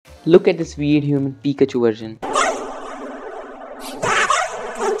Look at this weird human Pikachu version.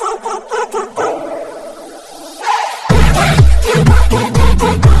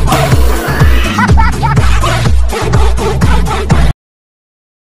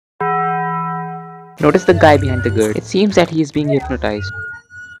 Notice the guy behind the girl. It seems that he is being hypnotized.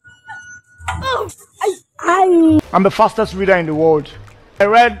 I'm the fastest reader in the world. I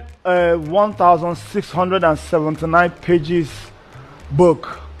read a 1,679 pages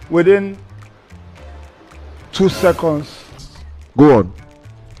book within 2 seconds. Go on.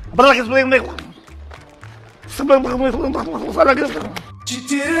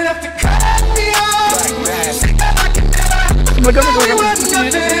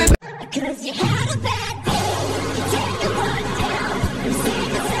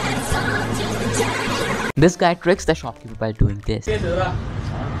 This guy tricks the shopkeeper by doing this.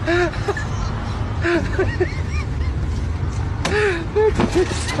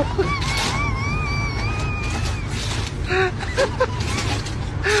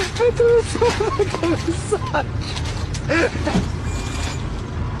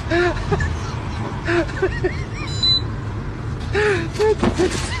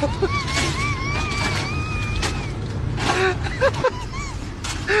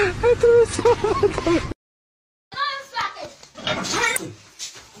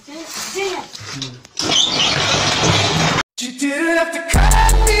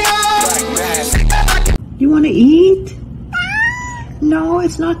 You want to eat? No,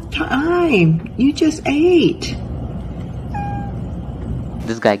 it's not time. You just ate.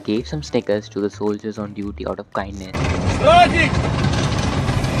 This guy gave some Snickers to the soldiers on duty out of kindness.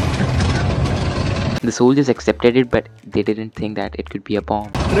 The soldiers accepted it, but they didn't think that it could be a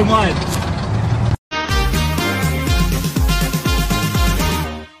bomb.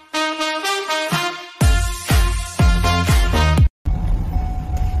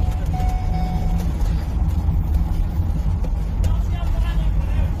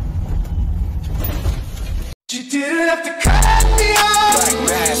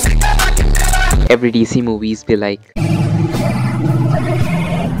 Every DC movies be like,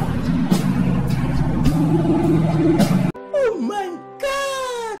 Oh my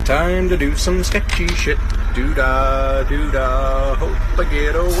god! Time to do some sketchy shit. Doo-dah, doo-dah. Hope I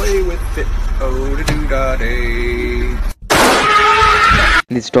get away with it. Oh, doo-dah day.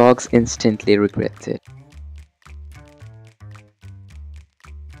 these dogs instantly regret it.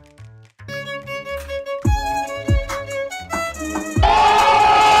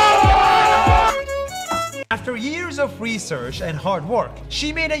 After years of research and hard work,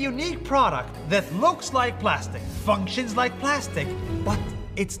 she made a unique product that looks like plastic, functions like plastic, but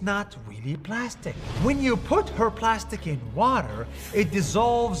it's not really plastic. When you put her plastic in water, it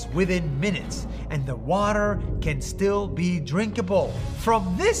dissolves within minutes, and the water can still be drinkable.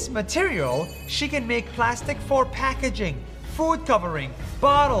 From this material, she can make plastic for packaging, food covering,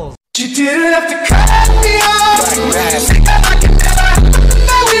 bottles. She didn't have to cut me off.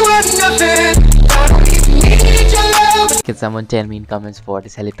 We were nothing. I don't even need your love. Can someone tell me in comments what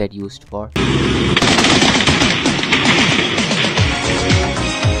is helipad used for?